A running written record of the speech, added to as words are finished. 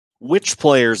Which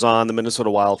players on the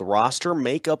Minnesota Wild roster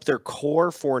make up their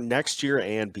core for next year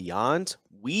and beyond?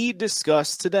 We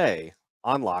discuss today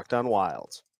on Locked On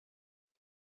Wild.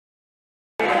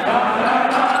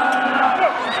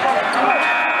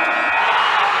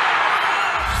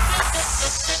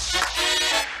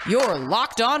 You're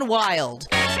Locked On Wild,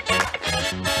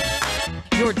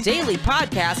 your daily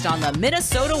podcast on the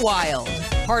Minnesota Wild,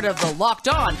 part of the Locked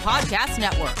On Podcast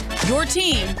Network, your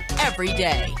team every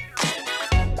day.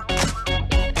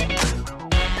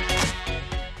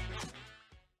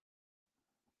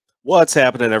 What's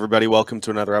happening, everybody? Welcome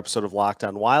to another episode of Locked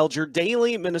On Wild, your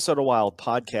daily Minnesota Wild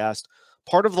podcast,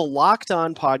 part of the Locked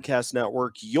On Podcast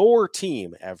Network, your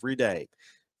team every day.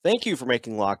 Thank you for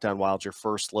making Locked On Wild your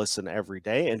first listen every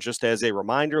day. And just as a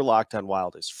reminder, Locked On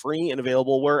Wild is free and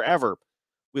available wherever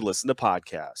we listen to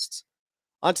podcasts.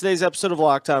 On today's episode of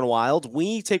Locked On Wild,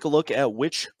 we take a look at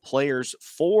which players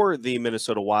for the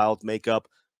Minnesota Wild make up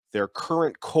their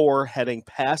current core heading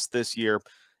past this year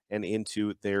and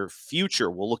into their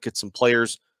future. We'll look at some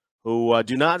players who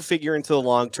do not figure into the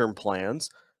long-term plans,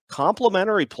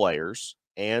 complementary players,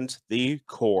 and the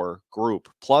core group.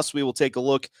 Plus, we will take a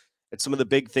look at some of the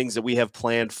big things that we have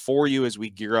planned for you as we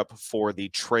gear up for the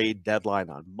trade deadline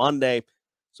on Monday.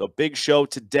 So big show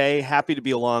today. Happy to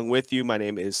be along with you. My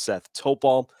name is Seth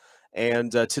Topol,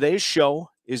 and today's show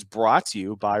is brought to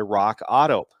you by Rock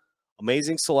Auto.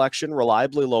 Amazing selection,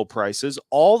 reliably low prices,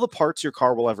 all the parts your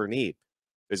car will ever need.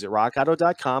 Visit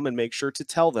rockauto.com and make sure to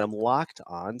tell them Locked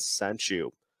On sent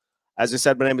you. As I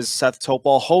said, my name is Seth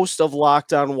Topol, host of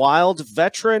Locked On Wild,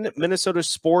 veteran Minnesota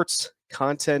sports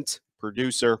content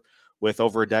producer with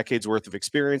over a decade's worth of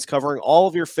experience covering all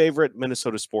of your favorite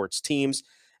Minnesota sports teams,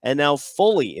 and now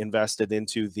fully invested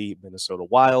into the Minnesota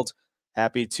Wild.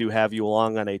 Happy to have you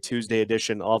along on a Tuesday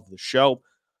edition of the show.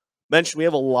 Mentioned we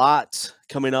have a lot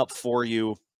coming up for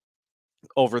you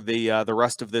over the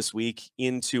rest of this week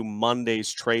into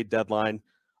Monday's trade deadline.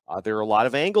 There are a lot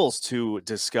of angles to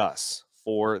discuss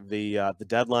for the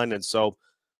deadline, and so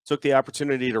took the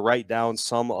opportunity to write down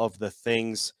some of the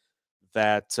things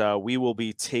that we will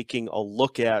be taking a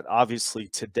look at, obviously,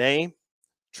 today,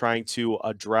 trying to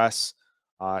address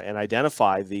and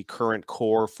identify the current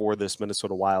core for this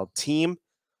Minnesota Wild team.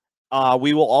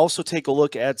 We will also take a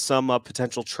look at some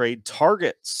potential trade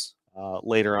targets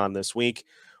later on this week.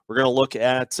 We're going to look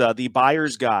at the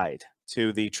buyer's guide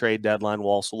to the trade deadline.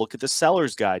 We'll also look at the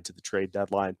seller's guide to the trade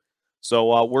deadline.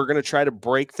 So we're going to try to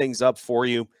break things up for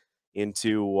you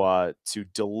into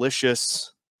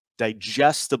delicious,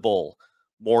 digestible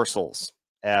morsels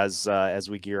as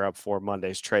we gear up for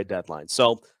Monday's trade deadline.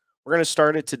 So we're going to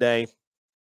start it today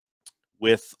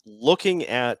with looking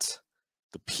at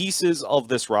the pieces of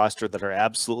this roster that are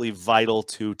absolutely vital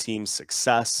to team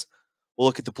success. We'll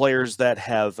look at the players that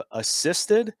have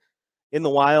assisted in the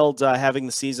Wild having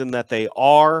the season that they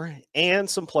are, and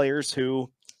some players who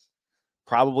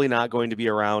probably not going to be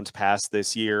around past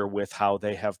this year with how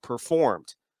they have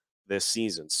performed this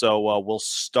season. So we'll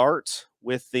start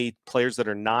with the players that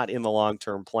are not in the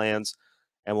long-term plans,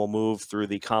 and we'll move through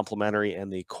the complementary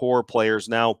and the core players.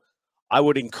 Now, I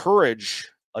would encourage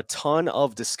a ton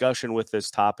of discussion with this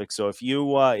topic. So if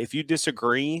you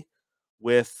disagree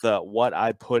with what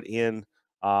I put in,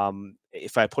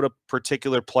 if I put a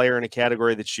particular player in a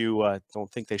category that you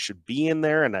don't think they should be in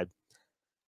there, and I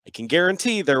can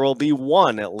guarantee there will be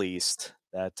one at least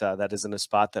that is in a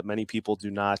spot that many people do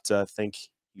not think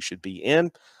you should be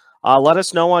in. Let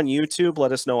us know on YouTube.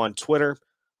 Let us know on Twitter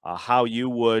how you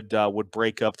would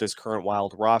break up this current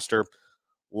Wild roster.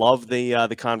 Love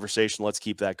the conversation. Let's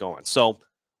keep that going. So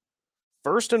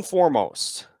first and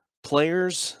foremost,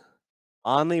 players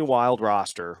on the Wild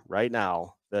roster right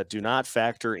now that do not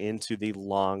factor into the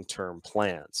long-term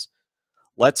plans.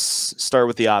 Let's start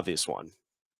with the obvious one.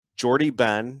 Jordie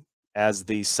Benn as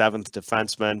the seventh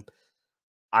defenseman.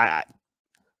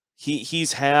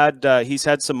 He's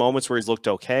had some moments where he's looked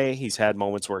okay. He's had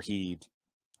moments where he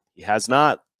has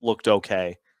not looked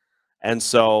okay. And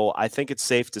so I think it's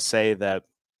safe to say that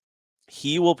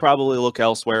he will probably look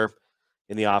elsewhere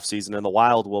in the offseason, and the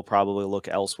Wild will probably look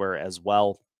elsewhere as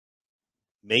well.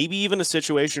 Maybe even a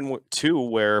situation, too,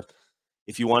 where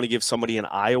if you want to give somebody in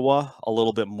Iowa a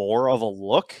little bit more of a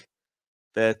look,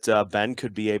 that Ben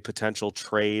could be a potential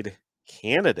trade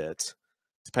candidate,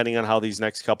 depending on how these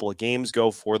next couple of games go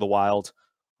for the Wild.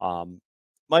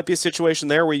 Might be a situation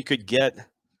there where you could get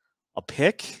a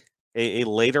pick, a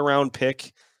later round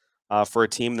pick for a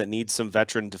team that needs some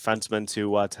veteran defensemen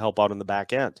to help out in the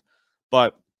back end.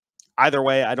 But either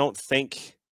way, I don't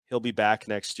think he'll be back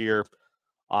next year.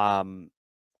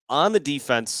 On the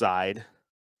defense side,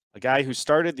 a guy who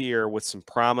started the year with some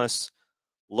promise,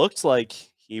 looked like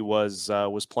he was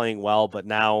playing well, but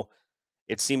now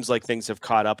it seems like things have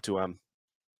caught up to him.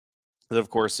 That, of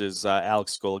course, is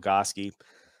Alex Goligoski.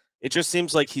 It just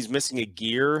seems like he's missing a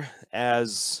gear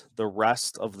as the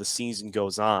rest of the season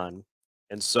goes on.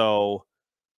 And so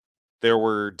there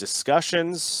were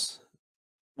discussions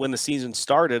when the season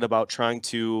started about trying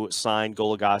to sign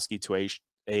Goligoski to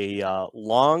a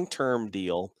long-term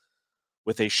deal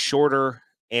with a shorter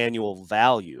annual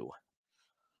value.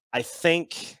 I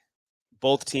think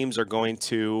both teams are going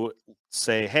to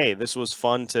say, hey, this was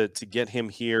fun to get him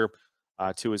here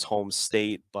to his home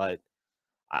state, but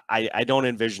I don't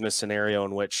envision a scenario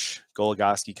in which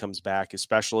Goligoski comes back,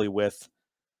 especially with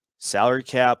salary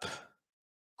cap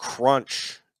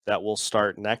crunch that will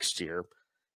start next year.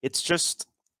 It's just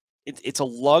it's a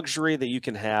luxury that you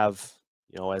can have,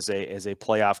 as a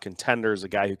playoff contender, as a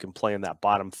guy who can play in that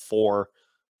bottom four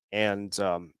and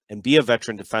be a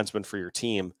veteran defenseman for your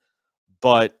team.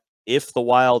 But if the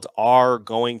Wild are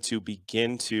going to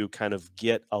begin to kind of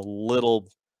get a little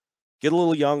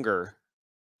younger,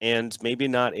 and maybe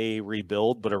not a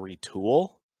rebuild, but a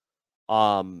retool,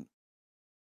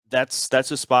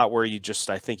 that's a spot where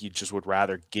I think you just would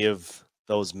rather give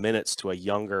those minutes to a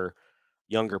younger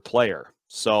player.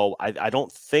 So I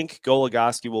don't think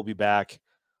Goligoski will be back.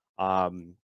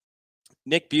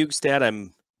 Nick Bjugstad,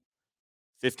 I'm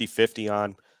 50-50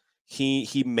 on.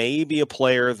 He may be a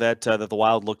player that the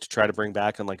Wild look to try to bring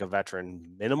back on like a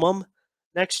veteran minimum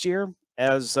next year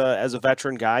as a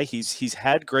veteran guy. He's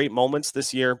had great moments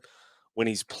this year when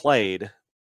he's played,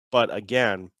 but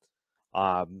again,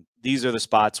 these are the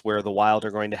spots where the Wild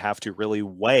are going to have to really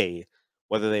weigh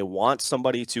whether they want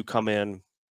somebody to come in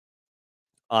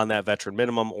on that veteran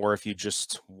minimum, or if you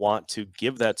just want to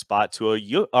give that spot to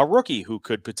a rookie who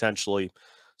could potentially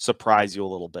surprise you a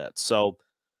little bit. So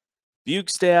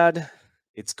Bjugstad,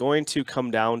 it's going to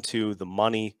come down to the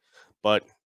money, but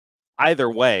either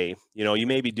way, you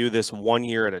maybe do this 1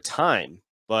 year at a time,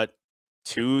 but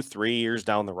 2-3 years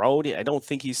down the road, I don't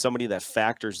think he's somebody that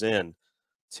factors in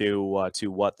to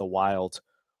what the Wild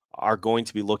are going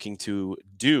to be looking to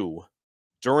do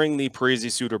during the Parise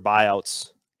Suter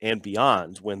buyouts and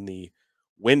beyond, when the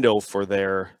window for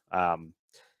their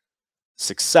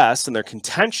success and their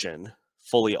contention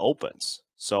fully opens.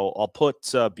 So I'll put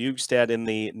Bjugstad in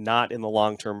the not in the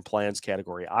long-term plans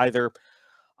category either.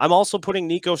 I'm also putting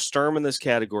Nico Sturm in this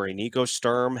category. Nico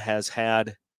Sturm has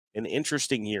had an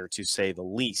interesting year, to say the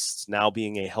least, now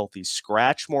being a healthy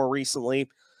scratch more recently,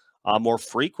 more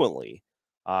frequently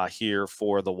here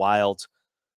for the Wild.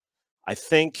 I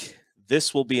think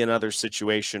this will be another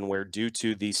situation where, due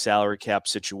to the salary cap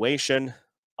situation,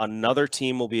 another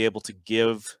team will be able to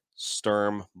give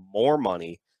Sturm more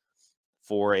money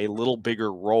for a little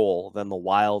bigger role than the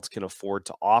Wild can afford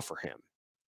to offer him.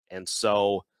 And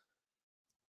so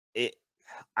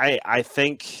I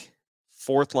think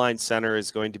fourth line center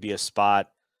is going to be a spot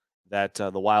that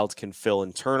the Wild can fill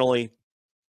internally.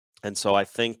 And so I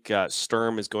think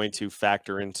Sturm is going to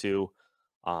factor into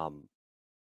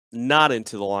not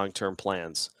into the long-term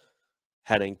plans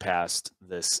heading past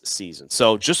this season.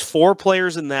 So just 4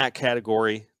 players in that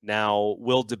category. Now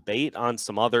we'll debate on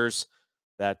some others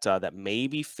that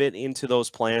maybe fit into those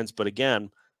plans. But again,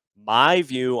 my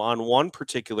view on one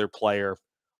particular player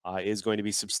is going to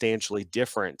be substantially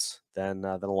different than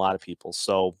a lot of people.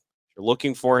 So if you're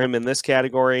looking for him in this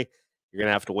category, you're going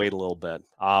to have to wait a little bit.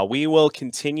 We will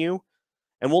continue,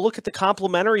 and we'll look at the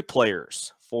complementary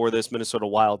players for this Minnesota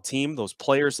Wild team, those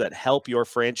players that help your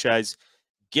franchise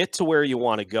get to where you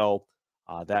want to go.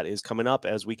 That is coming up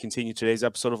as we continue today's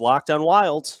episode of Locked On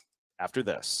Wild after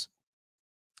this.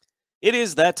 It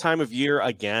is that time of year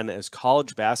again, as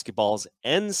college basketball's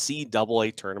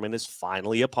NCAA tournament is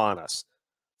finally upon us.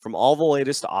 From all the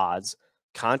latest odds,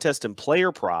 contest, and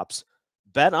player props,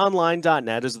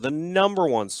 BetOnline.net is the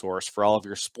 #1 source for all of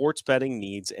your sports betting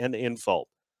needs and info.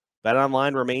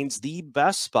 BetOnline remains the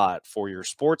best spot for your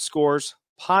sports scores,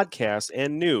 podcasts,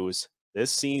 and news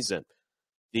this season.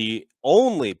 The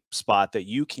only spot that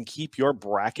you can keep your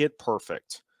bracket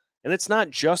perfect. And it's not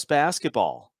just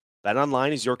basketball.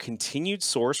 BetOnline is your continued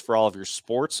source for all of your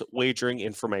sports wagering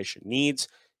information needs,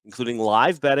 including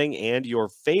live betting and your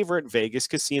favorite Vegas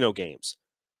casino games.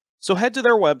 So head to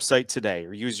their website today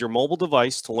or use your mobile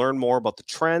device to learn more about the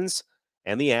trends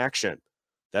and the action.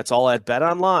 That's all at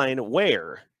BetOnline,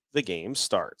 where the game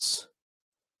starts.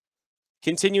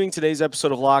 Continuing today's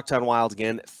episode of Locked On Wild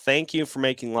again, thank you for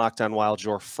making Locked On Wild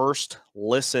your first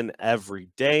listen every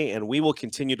day, and we will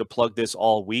continue to plug this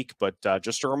all week. But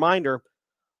just a reminder,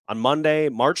 on Monday,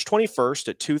 March 21st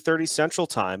at 2:30 Central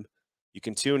Time, you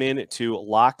can tune in to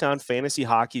Locked On Fantasy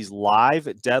Hockey's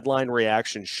live deadline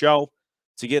reaction show.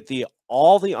 to get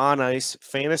all the on-ice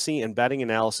fantasy and betting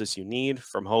analysis you need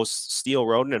from hosts Steele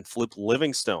Roden and Flip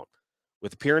Livingstone,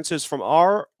 with appearances from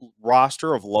our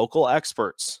roster of local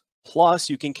experts. Plus,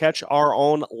 you can catch our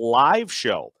own live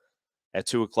show at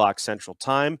 2 o'clock Central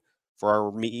Time for our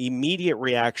immediate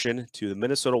reaction to the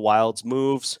Minnesota Wild's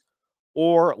moves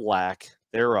or lack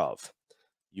thereof.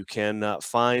 You can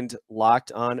find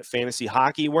Locked On Fantasy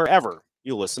Hockey wherever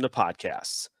you listen to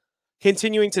podcasts.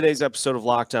 Continuing today's episode of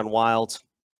Locked On Wild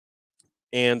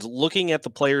and looking at the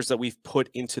players that we've put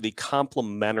into the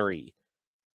complementary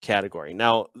category.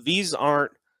 Now, these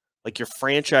aren't like your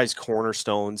franchise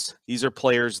cornerstones. These are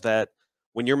players that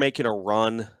when you're making a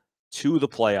run to the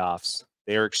playoffs,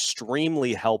 they are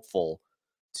extremely helpful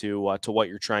to what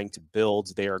you're trying to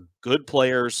build. They are good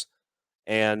players,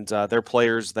 and they're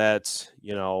players that,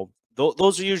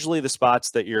 those are usually the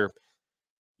spots that you're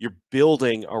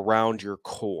building around your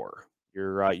core.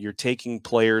 You're taking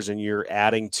players and you're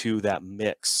adding to that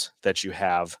mix that you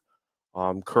have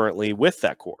currently with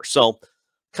that core. So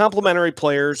complementary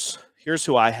players, here's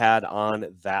who I had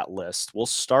on that list. We'll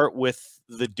start with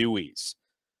the Deweys,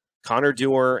 Connor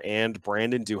Dewar and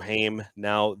Brandon Duhaime.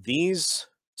 Now, these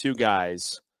two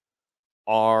guys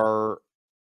are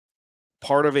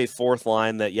part of a fourth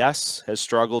line that, yes, has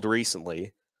struggled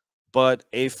recently, but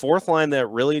a fourth line that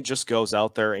really just goes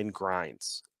out there and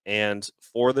grinds. And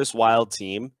for this Wild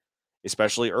team,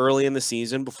 especially early in the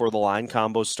season before the line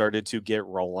combos started to get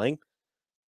rolling,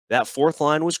 that fourth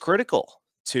line was critical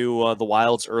to the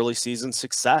Wild's early season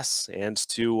success and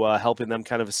to helping them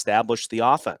kind of establish the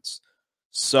offense.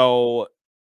 So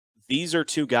these are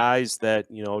two guys that,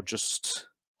 just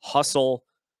hustle.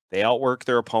 They outwork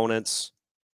their opponents.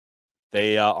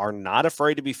 They are not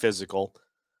afraid to be physical.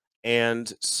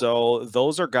 And so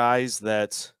those are guys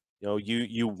that,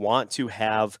 you want to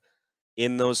have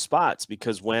in those spots,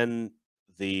 because when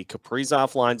the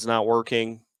Kaprizov line's not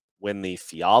working, when the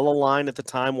Fiala line at the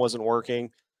time wasn't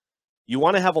working, you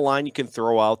want to have a line you can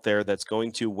throw out there that's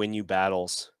going to win you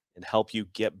battles and help you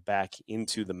get back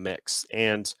into the mix.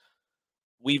 And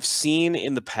we've seen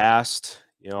in the past,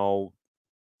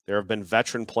 there have been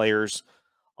veteran players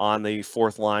on the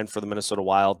fourth line for the Minnesota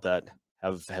Wild that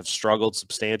have struggled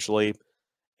substantially.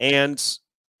 And,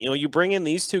 you bring in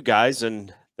these two guys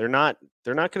and they're not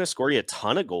going to score you a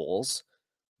ton of goals,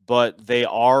 but they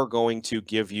are going to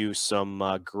give you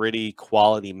some gritty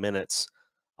quality minutes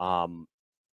on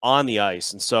the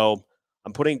ice. And so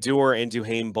I'm putting Dewar and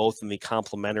Duhaime both in the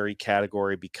complementary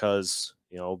category because,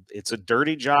 it's a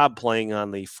dirty job playing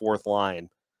on the fourth line.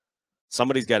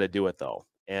 Somebody's got to do it, though.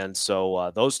 And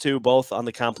so those two both on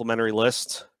the complementary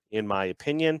list, in my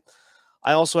opinion.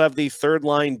 I also have the third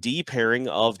line D pairing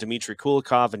of Dmitry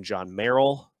Kulikov and John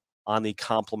Merrill on the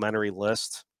complementary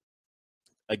list.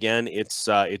 Again, it's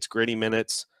gritty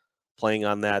minutes playing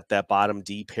on that bottom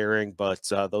D pairing, but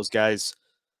those guys,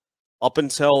 up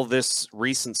until this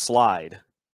recent slide,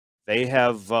 they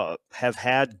have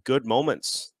had good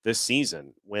moments this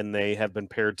season when they have been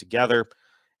paired together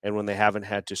and when they haven't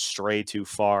had to stray too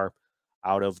far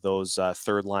out of those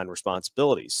third line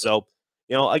responsibilities. So,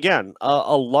 again,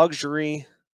 a luxury.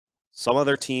 Some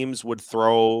other teams would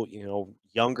throw,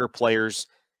 younger players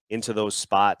into those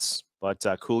spots, but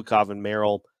Kulikov and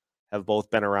Merrill have both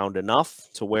been around enough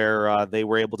to where they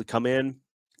were able to come in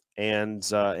and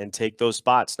take those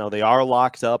spots. Now, they are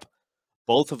locked up,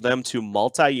 both of them, to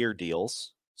multi-year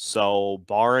deals. So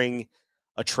barring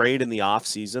a trade in the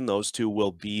offseason, those two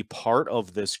will be part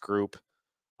of this group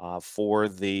for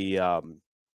the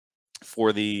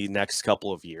next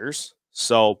couple of years.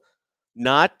 So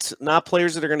not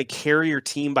players that are going to carry your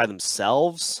team by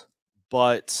themselves,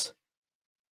 but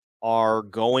are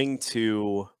going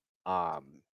to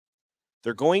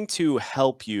they're going to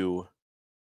help you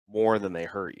more than they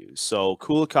hurt you. So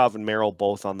Kulikov and Merrill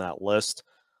both on that list.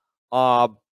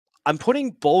 I'm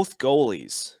putting both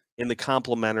goalies in the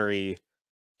complementary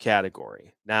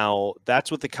category. Now,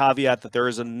 that's with the caveat that there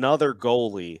is another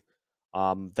goalie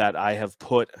that I have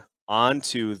put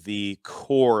onto the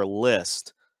core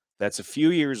list that's a few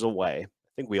years away. I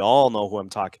think we all know who I'm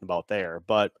talking about there.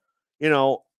 But,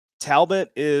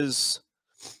 Talbot's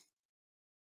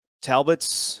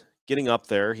getting up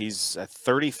there. He's at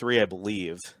 33, I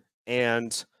believe.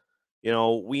 And,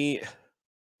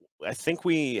 I think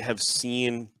we have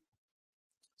seen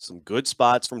some good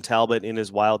spots from Talbot in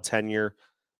his Wild tenure.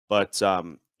 But,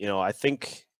 I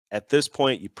think at this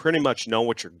point, you pretty much know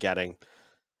what you're getting.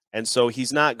 And so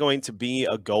he's not going to be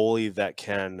a goalie that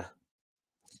can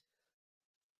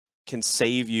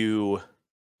save you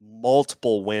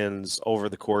multiple wins over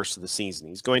the course of the season.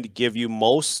 He's going to give you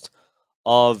most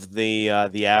of the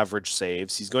average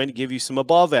saves. He's going to give you some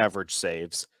above average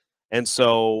saves. And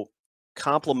so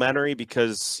complimentary,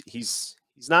 because he's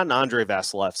not an Andre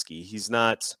Vasilevsky. He's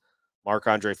not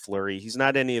Marc-Andre Fleury. He's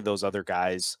not any of those other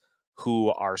guys who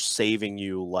are saving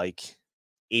you like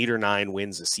 8 or 9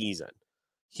 wins a season.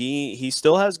 He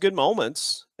still has good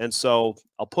moments, and so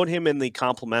I'll put him in the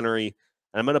complimentary,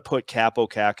 and I'm going to put Kaapo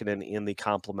Kähkönen in the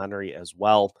complimentary as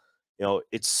well. You know,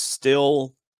 it's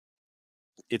still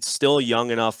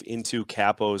young enough into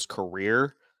Kaapo's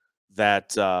career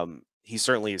that he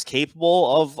certainly is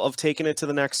capable of taking it to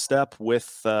the next step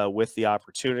with the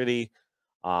opportunity.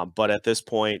 But at this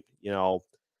point, you know,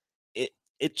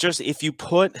 it just if you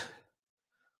put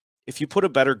a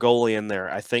better goalie in there,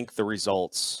 I think the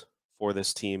results for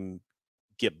this team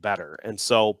get better. And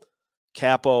so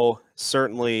Kaapo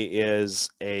certainly is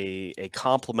a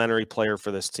complimentary player for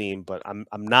this team, but I'm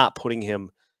not putting him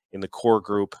in the core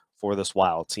group for this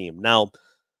Wild team. Now,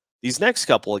 these next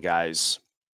couple of guys,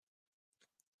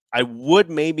 I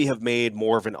would maybe have made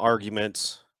more of an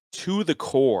argument to the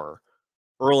core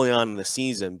early on in the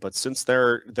season, but since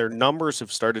their numbers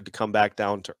have started to come back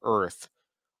down to earth,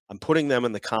 I'm putting them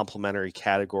in the complimentary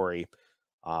category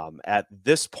at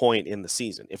this point in the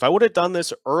season. If I would have done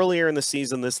this earlier in the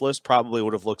season, this list probably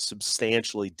would have looked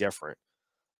substantially different.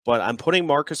 But I'm putting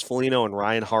Marcus Foligno and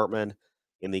Ryan Hartman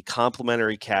in the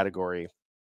complimentary category.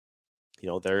 You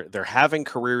know, they're having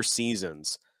career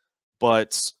seasons,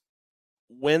 but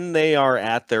when they are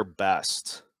at their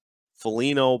best,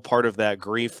 Foligno, part of that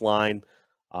grief line,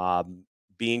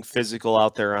 being physical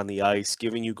out there on the ice,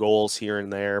 giving you goals here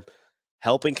and there,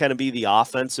 helping kind of be the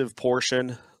offensive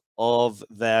portion of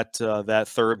that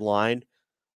third line.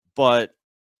 But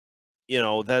you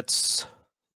know,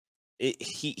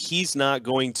 he's not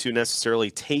going to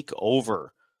necessarily take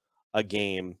over a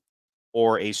game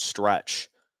or a stretch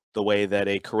the way that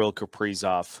a Kirill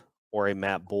Kaprizov or a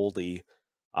Matt Boldy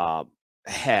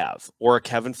have, or a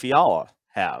Kevin Fiala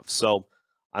have. So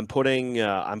I'm putting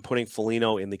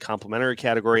Foligno in the complimentary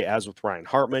category, as with Ryan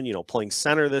Hartman, you know, playing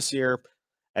center this year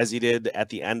as he did at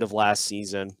the end of last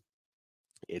season.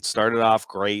 It started off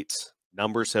great.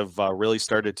 Numbers have really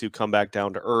started to come back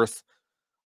down to earth.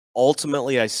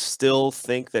 Ultimately, I still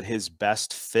think that his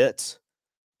best fit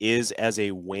is as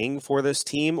a wing for this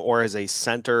team, or as a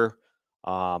center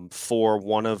for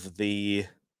one of the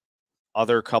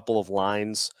other couple of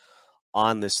lines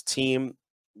on this team.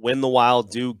 When the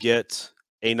Wild do get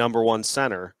a number one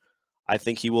center, I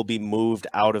think he will be moved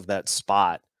out of that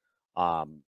spot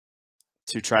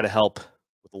to try to help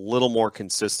with a little more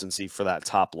consistency for that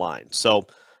top line. So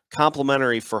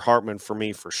complimentary for Hartman for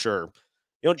me, for sure.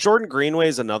 You know, Jordan Greenway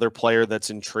is another player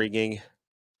that's intriguing.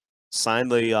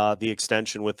 Signed the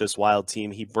extension with this Wild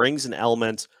team. He brings an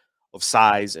element of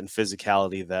size and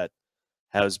physicality that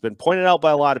has been pointed out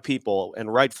by a lot of people,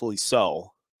 and rightfully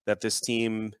so, that this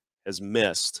team has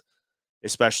missed,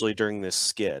 especially during this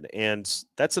skid. And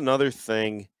that's another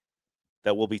thing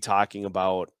that we'll be talking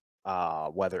about,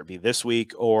 whether it be this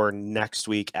week or next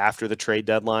week after the trade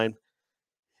deadline,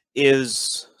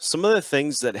 is some of the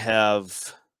things that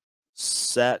have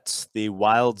set the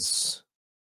Wild's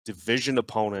division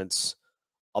opponents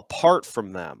apart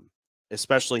from them,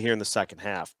 especially here in the second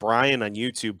half. Brian on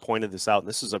YouTube pointed this out, and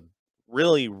this is a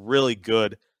really, really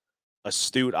good,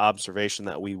 astute observation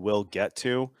that we will get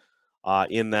to,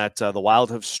 in that the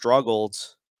Wild have struggled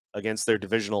against their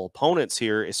divisional opponents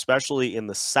here, especially in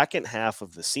the second half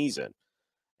of the season.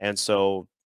 And so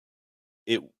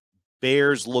it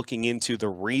bears looking into the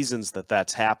reasons that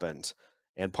that's happened.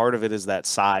 And part of it is that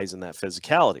size and that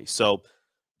physicality. So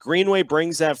Greenway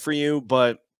brings that for you,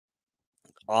 but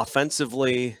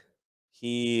offensively,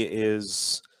 he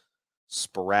is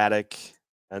sporadic.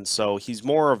 And so he's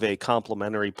more of a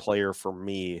complementary player for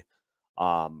me.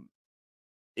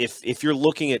 If you're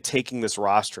looking at taking this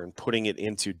roster and putting it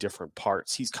into different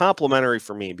parts, he's complementary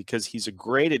for me because he's a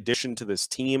great addition to this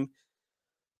team.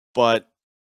 But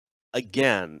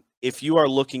again, if you are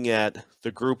looking at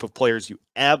the group of players you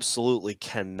absolutely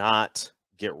cannot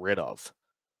get rid of,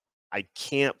 I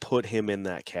can't put him in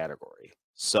that category.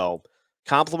 So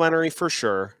complimentary for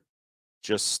sure.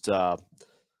 Just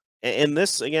and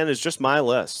this again is just my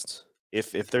list.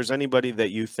 If there's anybody that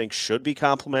you think should be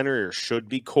complimentary or should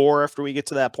be core after we get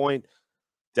to that point,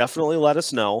 definitely let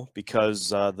us know, because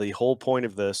the whole point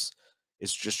of this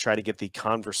is just try to get the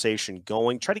conversation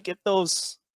going, try to get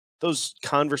those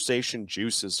conversation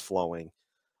juices flowing,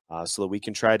 so that we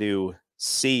can try to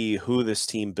see who this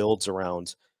team builds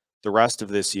around the rest of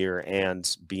this year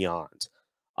and beyond.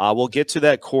 We'll get to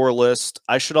that core list.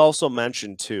 I should also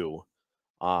mention too,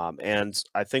 and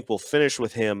I think we'll finish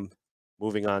with him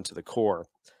moving on to the core.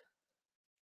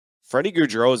 Freddie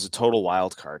Gaudreau is a total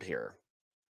wild card here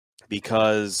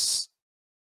because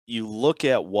you look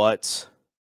at what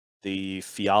the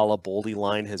Fiala Boldy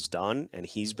line has done, and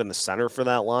he's been the center for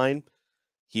that line.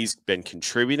 He's been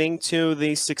contributing to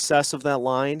the success of that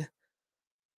line.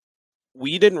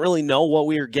 We didn't really know what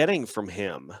we were getting from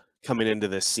him coming into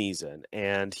this season,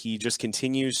 and he just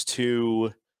continues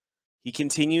to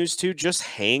just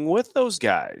hang with those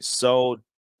guys. So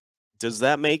does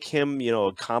that make him,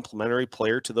 a complementary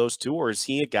player to those two, or is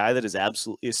he a guy that is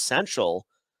absolutely essential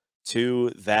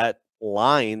to that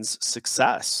line's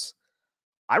success?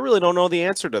 I really don't know the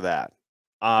answer to that.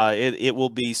 It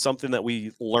will be something that we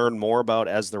learn more about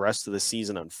as the rest of the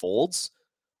season unfolds.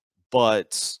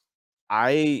 But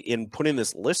in putting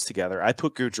this list together, I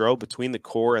put Gaudreau between the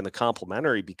core and the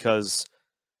complementary because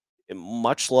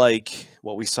much like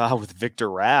what we saw with Victor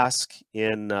Rask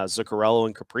in Zuccarello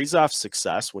and Kaprizov's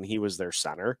success when he was their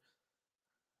center,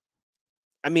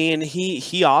 I mean,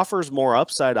 he offers more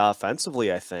upside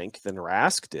offensively, I think, than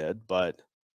Rask did, but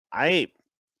I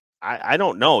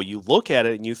don't know. You look at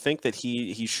it and you think that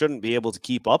he shouldn't be able to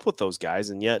keep up with those guys,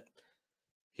 and yet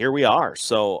here we are.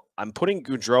 So I'm putting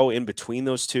Gaudreau in between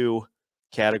those two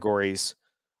categories,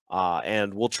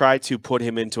 and we'll try to put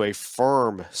him into a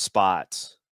firm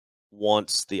spot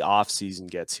once the offseason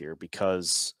gets here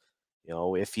because,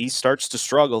 if he starts to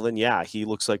struggle, then yeah, he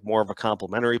looks like more of a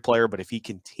complementary player. But if he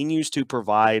continues to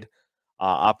provide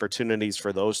opportunities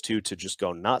for those two to just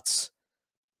go nuts,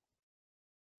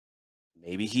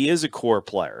 maybe he is a core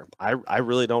player. I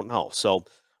really don't know. So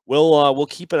we'll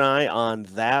keep an eye on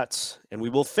that, and we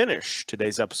will finish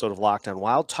today's episode of Locked On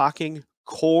Wild talking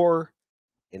core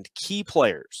and key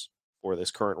players for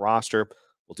this current roster.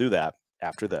 We'll do that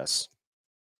after this.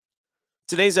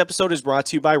 Today's episode is brought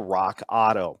to you by Rock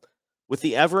Auto. With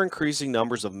the ever-increasing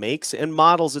numbers of makes and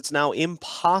models, it's now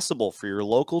impossible for your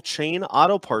local chain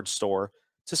auto parts store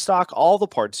to stock all the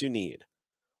parts you need.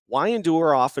 Why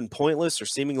endure often pointless or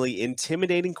seemingly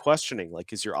intimidating questioning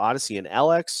like is your Odyssey an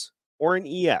LX or an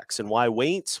EX? And why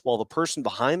wait while the person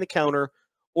behind the counter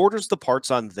orders the parts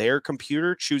on their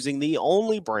computer, choosing the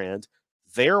only brand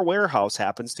their warehouse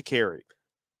happens to carry?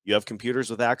 You have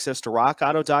computers with access to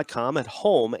rockauto.com at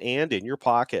home and in your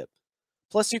pocket.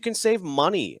 Plus, you can save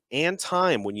money and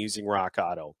time when using Rock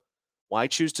Auto. Why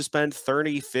choose to spend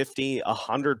 30, 50,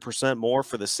 100% more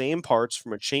for the same parts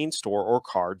from a chain store or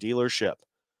car dealership?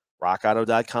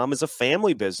 RockAuto.com is a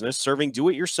family business serving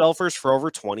do-it-yourselfers for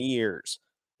over 20 years.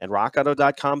 And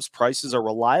RockAuto.com's prices are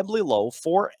reliably low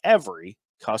for every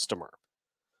customer.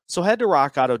 So head to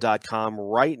rockauto.com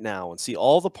right now and see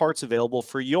all the parts available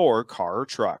for your car or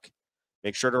truck.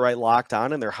 Make sure to write Locked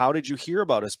On in their How Did You Hear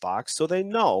About Us box so they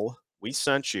know we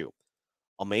sent you.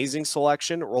 Amazing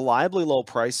selection, reliably low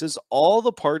prices, all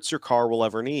the parts your car will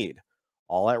ever need.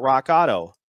 All at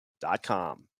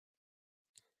rockauto.com.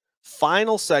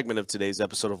 Final segment of today's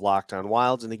episode of Locked On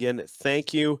Wild. And again,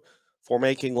 thank you for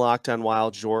making Locked On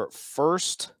Wild your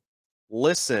first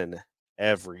listen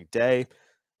every day.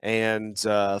 And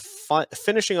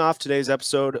finishing off today's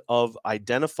episode of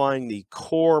identifying the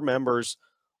core members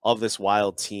of this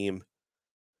Wild team,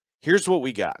 here's what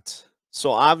we got. So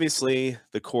obviously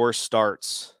the core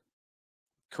starts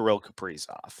Kirill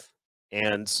Kaprizov.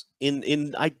 And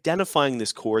in identifying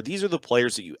this core, these are the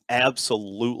players that you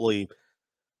absolutely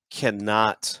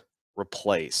cannot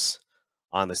replace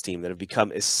on this team that have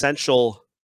become essential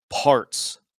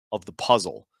parts of the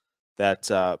puzzle that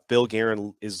Bill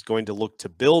Guerin is going to look to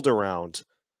build around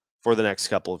for the next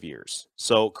couple of years.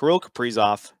 So Kirill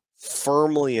Kaprizov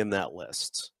firmly in that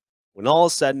list. When all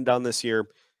is said and done this year,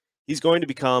 he's going to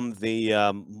become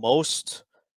the most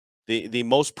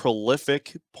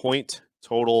prolific point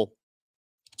total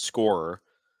scorer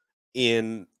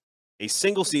in a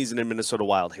single season in Minnesota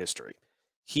Wild history.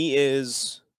 He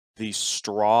is the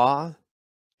straw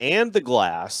and the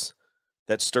glass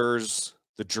that stirs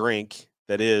the drink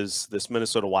that is this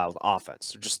Minnesota Wild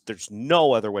offense. There's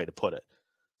no other way to put it.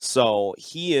 So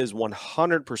he is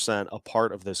 100% a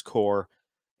part of this core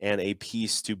and a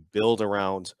piece to build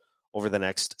around over the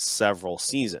next several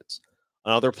seasons.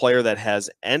 Another player that has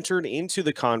entered into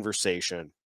the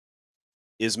conversation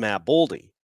is Matt Boldy.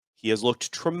 He has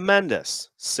looked tremendous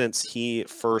since he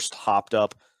first hopped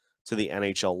up to the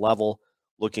NHL level,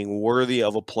 looking worthy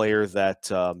of a player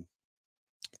that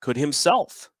could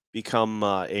himself become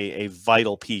a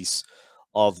vital piece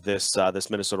of this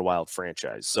Minnesota Wild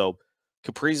franchise. So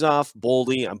Kaprizov,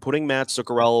 Boldy, I'm putting Matt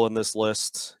Zuccarello in this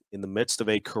list in the midst of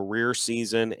a career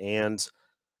season and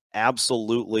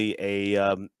absolutely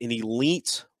an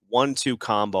elite 1-2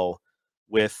 combo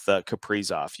with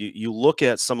Kaprizov. You look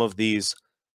at some of these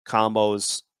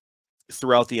combos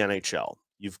throughout the NHL.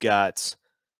 You've got,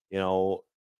 Connor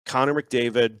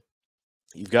McDavid.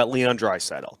 You've got Leon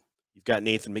Draisaitl. You've got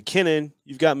Nathan McKinnon.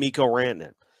 You've got Mikko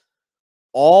Rantanen.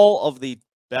 All of the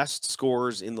best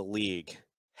scorers in the league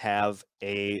have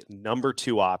a number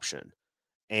 2 option.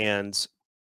 And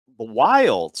the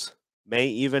Wild may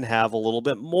even have a little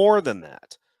bit more than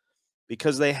that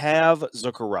because they have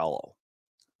Zuccarello.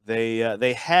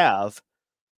 They have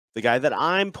the guy that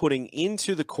I'm putting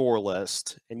into the core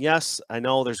list. And yes, I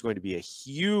know there's going to be a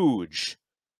huge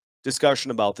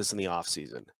discussion about this in the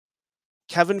offseason.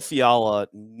 Kevin Fiala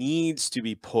needs to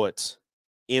be put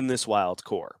in this Wild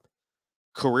core.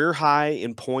 Career high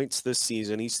in points this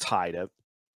season. He's tied it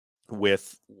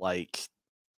with like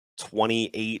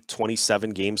 28, 27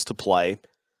 games to play.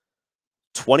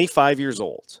 25 years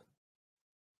old.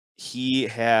 He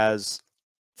has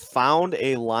found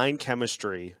a line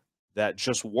chemistry that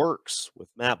just works with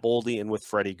Matt Boldy and with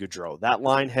Freddie Gaudreau. That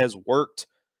line has worked,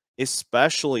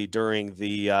 especially during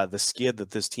the skid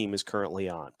that this team is currently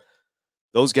on.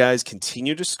 Those guys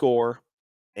continue to score,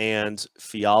 and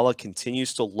Fiala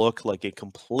continues to look like a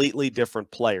completely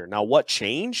different player. Now, what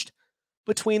changed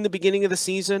between the beginning of the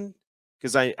season?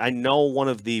 Because I know one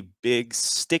of the big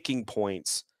sticking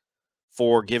points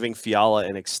for giving Fiala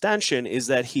an extension is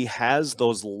that he has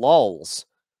those lulls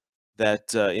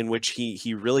that in which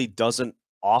he really doesn't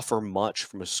offer much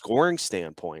from a scoring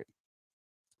standpoint.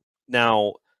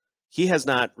 Now, he has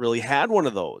not really had one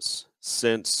of those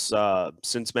since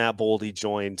Matt Boldy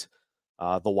joined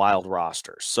the Wild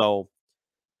roster. So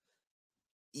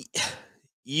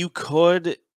you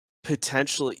could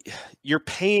potentially, you're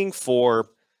paying for,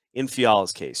 in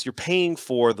Fiala's case, you're paying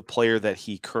for the player that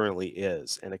he currently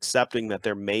is and accepting that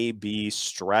there may be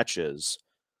stretches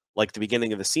like the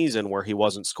beginning of the season where he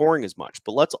wasn't scoring as much.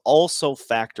 But let's also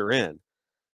factor in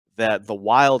that the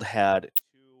Wild had 2,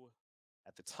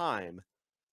 at the time,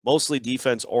 mostly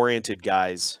defense-oriented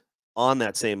guys on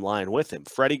that same line with him.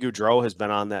 Freddie Gaudreau has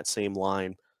been on that same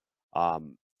line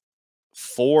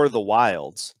for the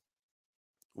Wilds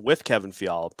with Kevin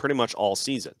Fiala pretty much all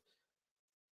season.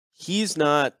 He's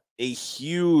not a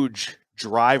huge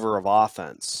driver of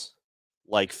offense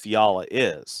like Fiala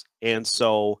is. And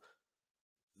so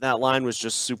that line was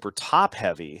just super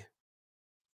top-heavy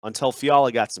until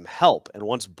Fiala got some help. And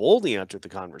once Boldy entered the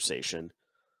conversation,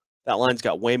 that line's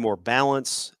got way more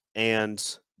balance and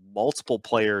multiple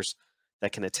players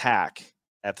that can attack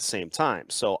at the same time.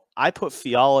 So I put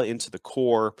Fiala into the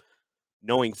core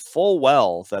knowing full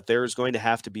well that there's going to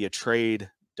have to be a trade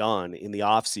done in the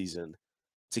offseason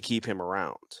to keep him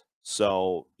around.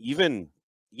 So even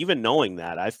knowing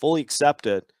that, I fully accept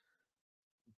it,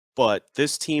 but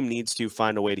this team needs to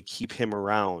find a way to keep him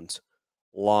around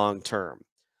long term.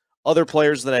 Other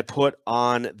players that I put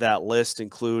on that list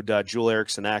include Joel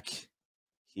Eriksson Ek.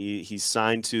 He's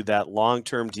signed to that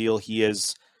long-term deal. He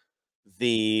is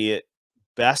the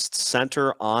best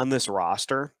center on this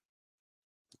roster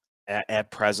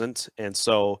at present. And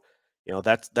so,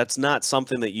 that's not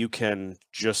something that you can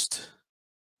just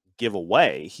give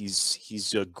away.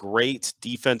 He's a great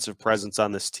defensive presence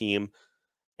on this team.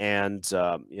 And,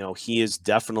 he is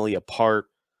definitely a part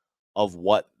of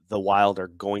what the Wild are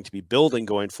going to be building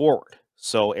going forward.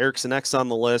 So Eriksson Ek's on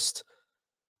the list.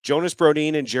 Jonas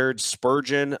Brodin and Jared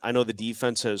Spurgeon. I know the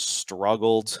defense has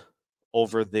struggled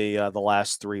over the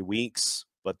last 3 weeks,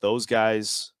 but those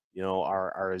guys,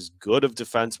 are as good of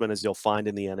defensemen as you'll find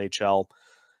in the NHL.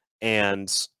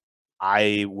 And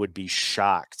I would be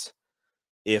shocked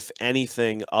if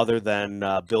anything other than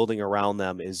building around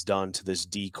them is done to this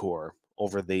D-core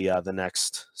over the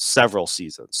next several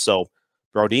seasons. So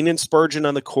Brodin and Spurgeon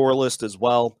on the core list as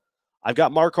well. I've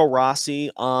got Marco Rossi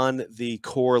on the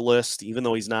core list, even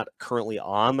though he's not currently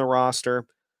on the roster,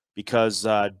 because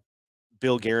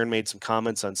Bill Guerin made some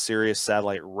comments on Sirius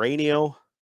Satellite Radio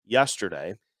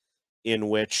yesterday in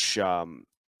which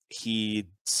he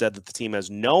said that the team has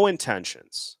no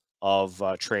intentions of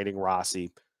trading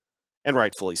Rossi, and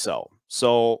rightfully so.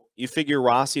 So you figure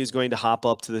Rossi is going to hop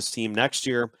up to this team next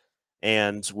year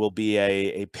and will be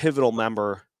a pivotal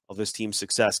member of this team's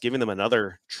success, giving them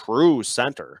another true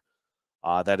center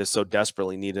that is so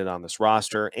desperately needed on this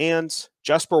roster. And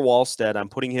Jesper Wallstedt, I'm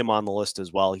putting him on the list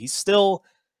as well. He's still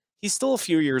a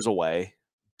few years away,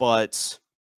 but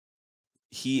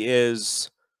he is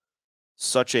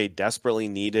such a desperately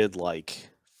needed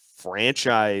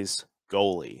franchise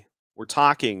goalie. We're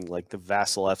talking like the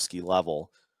Vasilevsky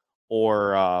level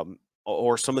or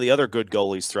some of the other good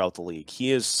goalies throughout the league.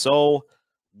 He is so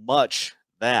much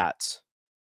that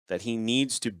he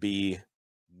needs to be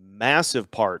massive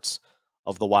parts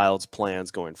of the Wild's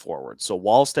plans going forward. So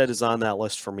Wallstedt is on that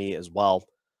list for me as well.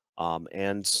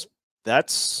 And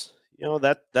that's,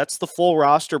 that's the full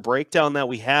roster breakdown that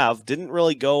we have. Didn't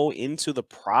really go into the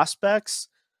prospects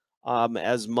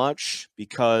as much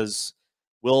because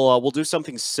we'll do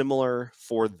something similar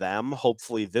for them,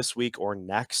 hopefully this week or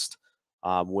next,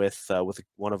 with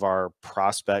one of our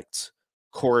prospect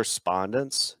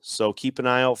correspondents. So keep an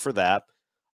eye out for that.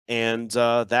 And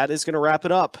that is going to wrap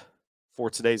it up for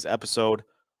today's episode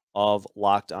of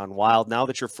Locked on Wild. Now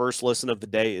that your first listen of the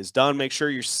day is done, make sure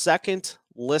your second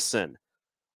listen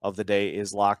of the day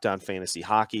is Locked on Fantasy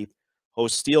Hockey.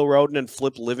 Host Steele Roden and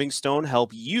Flip Livingstone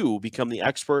help you become the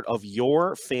expert of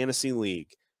your fantasy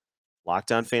league.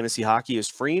 Locked on Fantasy Hockey is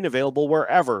free and available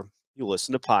wherever you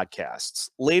listen to podcasts.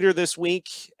 Later this week,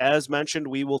 as mentioned,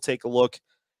 we will take a look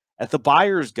at the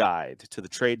buyer's guide to the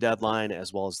trade deadline,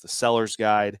 as well as the seller's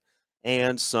guide,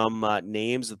 and some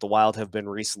names that the Wild have been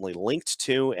recently linked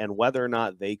to and whether or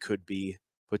not they could be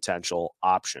potential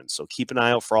options. So keep an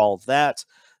eye out for all of that.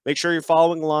 Make sure you're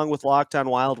following along with Locked on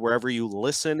Wild wherever you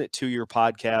listen to your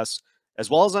podcasts, as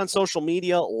well as on social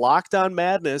media. Locked on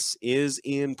Madness is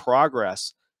in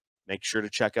progress. Make sure to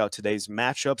check out today's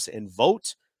matchups and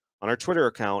vote on our Twitter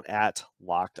account at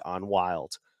Locked on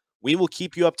Wild. We will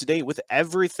keep you up to date with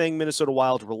everything Minnesota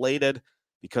Wild related,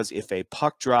 because if a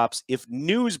puck drops, if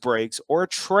news breaks, or a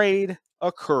trade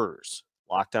occurs,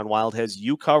 Locked on Wild has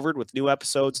you covered with new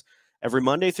episodes every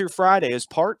Monday through Friday as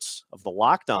parts of the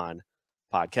Locked on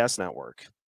Podcast Network.